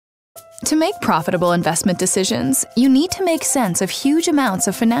To make profitable investment decisions, you need to make sense of huge amounts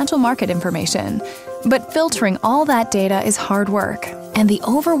of financial market information. But filtering all that data is hard work, and the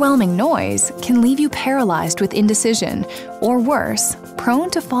overwhelming noise can leave you paralyzed with indecision, or worse, prone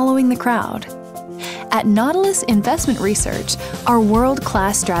to following the crowd. At Nautilus Investment Research, our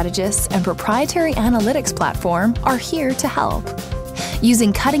world-class strategists and proprietary analytics platform are here to help.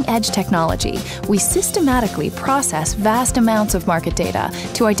 Using cutting-edge technology, we systematically process vast amounts of market data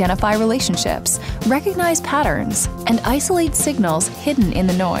to identify relationships, recognize patterns, and isolate signals hidden in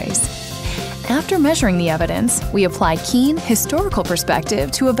the noise. After measuring the evidence, we apply keen historical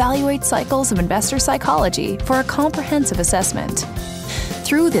perspective to evaluate cycles of investor psychology for a comprehensive assessment.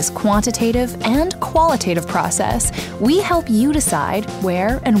 Through this quantitative and qualitative process, we help you decide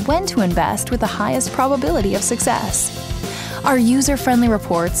where and when to invest with the highest probability of success. Our user-friendly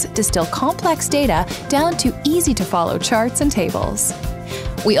reports distill complex data down to easy-to-follow charts and tables.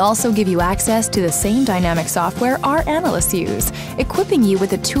 We also give you access to the same dynamic software our analysts use, equipping you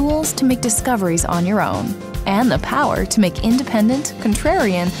with the tools to make discoveries on your own, and the power to make independent,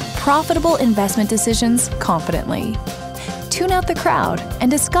 contrarian, profitable investment decisions confidently. Tune out the crowd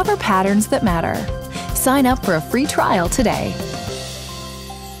and discover patterns that matter. Sign up for a free trial today.